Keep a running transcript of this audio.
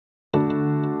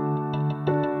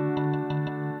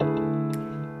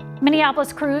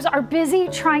Minneapolis crews are busy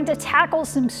trying to tackle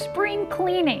some spring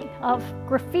cleaning of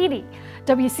graffiti.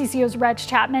 WCCO's Reg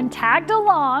Chapman tagged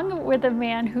along with a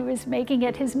man who is making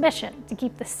it his mission to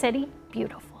keep the city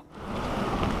beautiful.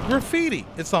 Graffiti,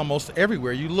 it's almost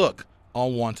everywhere you look.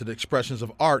 Unwanted expressions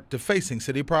of art defacing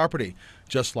city property,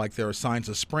 just like there are signs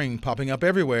of spring popping up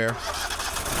everywhere.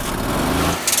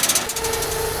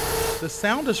 The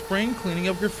sound of spring cleaning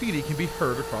of graffiti can be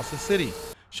heard across the city.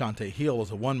 Shaunte Hill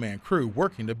is a one-man crew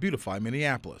working to beautify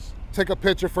Minneapolis. Take a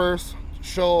picture first,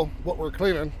 show what we're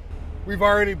cleaning. We've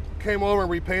already came over and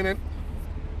repainted,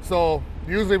 so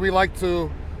usually we like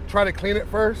to try to clean it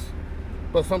first,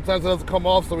 but sometimes it doesn't come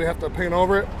off, so we have to paint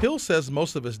over it. Hill says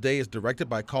most of his day is directed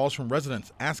by calls from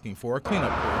residents asking for a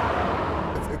cleanup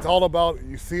crew. It's all about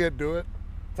you see it, do it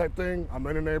type thing. I'm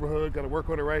in the neighborhood, got to work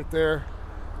with it right there.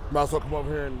 Might as well come over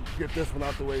here and get this one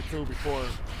out the way too before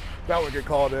that would get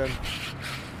called in.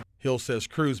 Hill says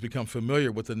crews become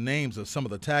familiar with the names of some of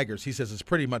the taggers. He says it's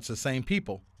pretty much the same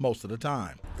people most of the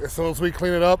time. As soon as we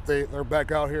clean it up, they're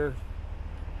back out here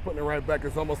putting it right back.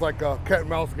 It's almost like a cat and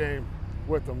mouse game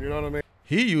with them, you know what I mean?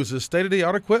 He uses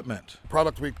state-of-the-art equipment.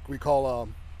 Product we call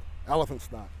elephant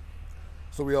snot.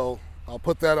 So I'll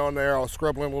put that on there, I'll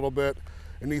scrub it in a little bit.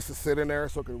 It needs to sit in there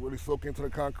so it can really soak into the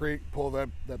concrete, pull that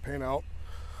paint out,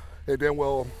 and then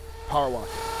we'll power wash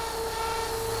it.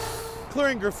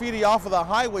 Clearing graffiti off of the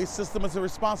highway system is the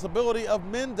responsibility of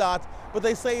MnDOT, but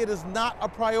they say it is not a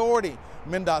priority.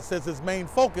 MnDOT says its main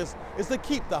focus is to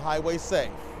keep the highway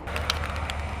safe.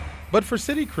 But for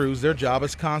city crews, their job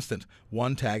is constant,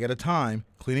 one tag at a time,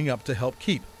 cleaning up to help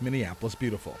keep Minneapolis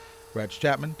beautiful. Reg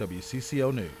Chapman,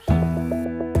 WCCO News.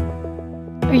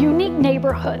 A unique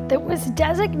neighborhood that was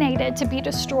designated to be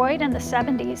destroyed in the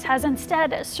 70s has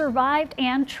instead survived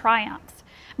and triumphed.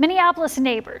 Minneapolis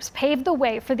neighbors paved the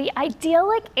way for the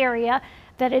idyllic area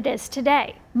that it is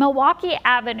today. Milwaukee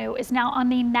Avenue is now on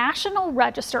the National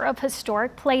Register of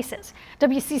Historic Places.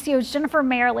 WCCO's Jennifer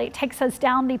Merrily takes us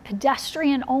down the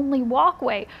pedestrian-only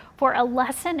walkway for a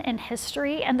lesson in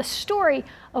history and the story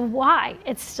of why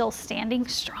it's still standing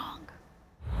strong.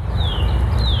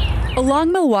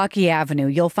 Along Milwaukee Avenue,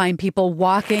 you'll find people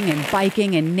walking and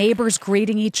biking and neighbors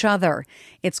greeting each other.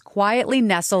 It's quietly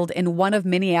nestled in one of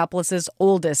Minneapolis's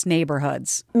oldest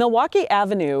neighborhoods. Milwaukee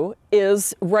Avenue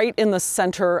is right in the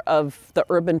center of the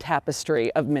urban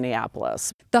tapestry of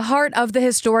Minneapolis. The heart of the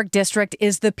historic district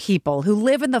is the people who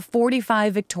live in the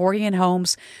 45 Victorian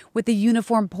homes with the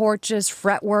uniform porches,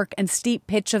 fretwork, and steep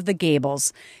pitch of the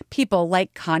gables. People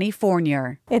like Connie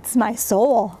Fournier. It's my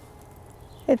soul.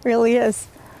 It really is.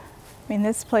 I mean,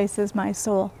 this place is my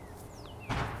soul,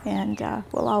 and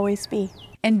will always be.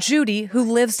 And Judy, who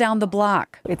lives down the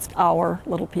block. It's our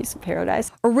little piece of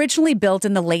paradise. Originally built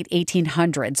in the late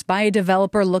 1800s by a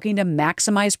developer looking to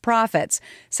maximize profits,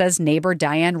 says neighbor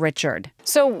Diane Richard.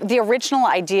 So the original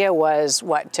idea was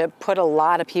what? To put a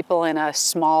lot of people in a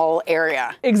small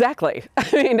area? Exactly. I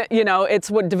mean, you know,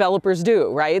 it's what developers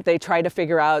do, right? They try to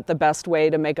figure out the best way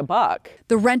to make a buck.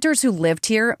 The renters who lived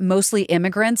here, mostly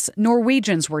immigrants,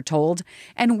 Norwegians we're told,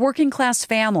 and working class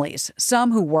families,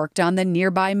 some who worked on the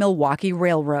nearby Milwaukee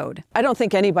Railroad. I don't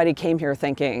think anybody came here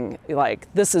thinking,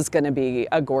 like, this is going to be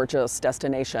a gorgeous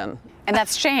destination. And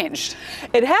that's changed.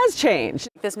 It has changed.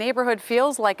 This neighborhood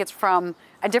feels like it's from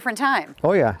a different time.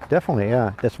 Oh yeah, definitely,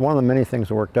 yeah. That's one of the many things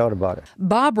that worked out about it.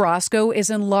 Bob Roscoe is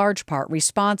in large part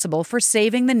responsible for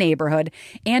saving the neighborhood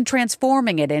and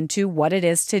transforming it into what it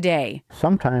is today.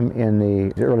 Sometime in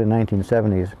the early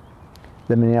 1970s,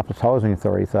 the Minneapolis Housing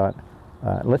Authority thought,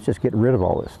 let's just get rid of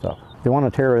all this stuff. They want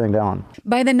to tear everything down.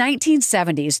 By the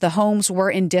 1970s, the homes were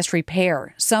in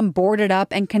disrepair, some boarded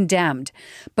up and condemned.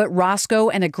 But Roscoe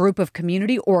and a group of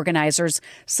community organizers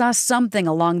saw something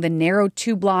along the narrow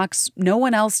 2 blocks no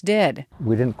one else did.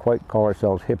 We didn't quite call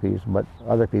ourselves hippies, but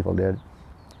other people did.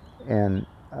 And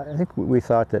I think we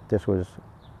thought that this was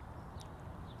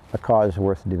a cause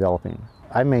worth developing.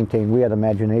 I maintain we had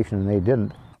imagination and they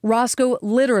didn't. Roscoe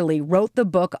literally wrote the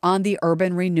book on the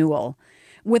urban renewal.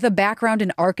 With a background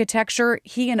in architecture,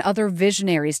 he and other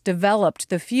visionaries developed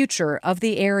the future of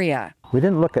the area. We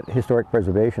didn't look at historic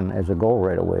preservation as a goal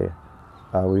right away.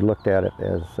 We looked at it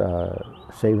as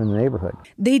saving the neighborhood.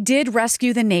 They did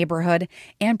rescue the neighborhood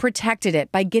and protected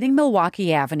it by getting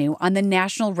Milwaukee Avenue on the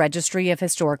National Registry of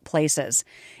Historic Places.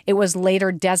 It was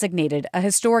later designated a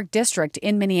historic district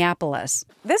in Minneapolis.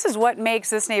 This is what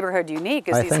makes this neighborhood unique,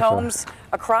 is these homes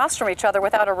across from each other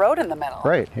without a road in the middle.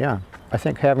 Right, yeah. I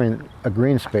think having a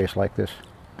green space like this,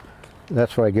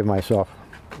 that's what I give myself.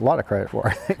 a lot of credit for,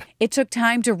 I think. It took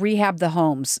time to rehab the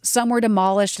homes. Some were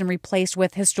demolished and replaced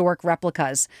with historic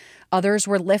replicas. Others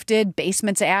were lifted,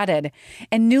 basements added.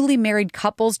 And newly married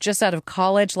couples just out of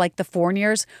college, like the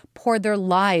Fourniers, poured their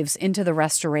lives into the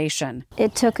restoration.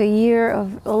 It took a year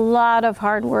of a lot of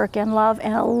hard work and love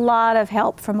and a lot of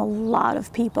help from a lot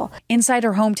of people. Inside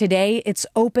her home today, it's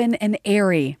open and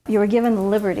airy. You were given the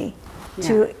liberty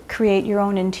to create your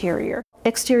own interior.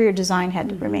 Exterior design had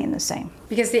to remain the same.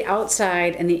 Because the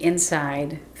outside and the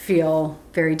inside feel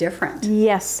very different.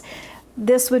 Yes.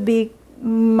 This would be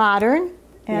modern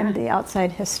and the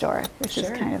outside historic, which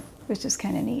is kind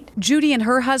of neat. Judy and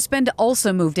her husband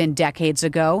also moved in decades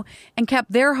ago and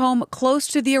kept their home close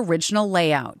to the original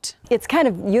layout. It's kind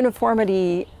of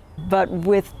uniformity, but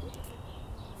with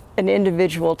an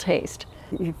individual taste.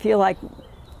 You feel like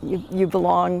you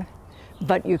belong,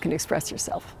 but you can express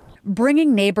yourself.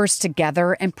 Bringing neighbors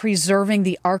together and preserving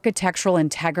the architectural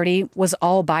integrity was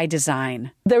all by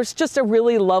design. There's just a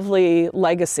really lovely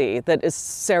legacy that is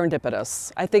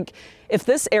serendipitous. I think if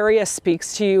this area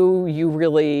speaks to you, you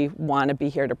really want to be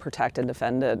here to protect and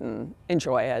defend it and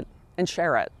enjoy it and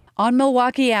share it. On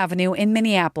Milwaukee Avenue in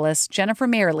Minneapolis, Jennifer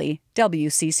Merrily,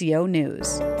 WCCO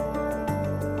News.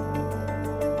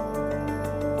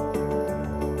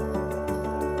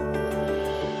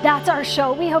 That's our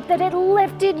show. We hope that it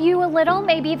lifted you a little,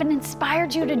 maybe even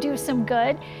inspired you to do some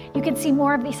good. You can see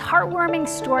more of these heartwarming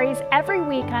stories every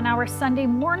week on our Sunday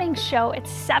morning show at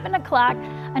 7 o'clock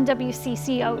on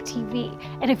WCCO TV.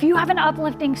 And if you have an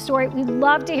uplifting story, we'd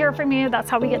love to hear from you. That's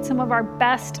how we get some of our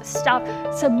best stuff.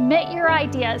 Submit your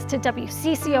ideas to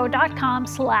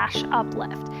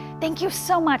WCCO.com/uplift. Thank you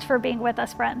so much for being with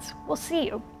us, friends. We'll see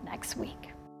you next week.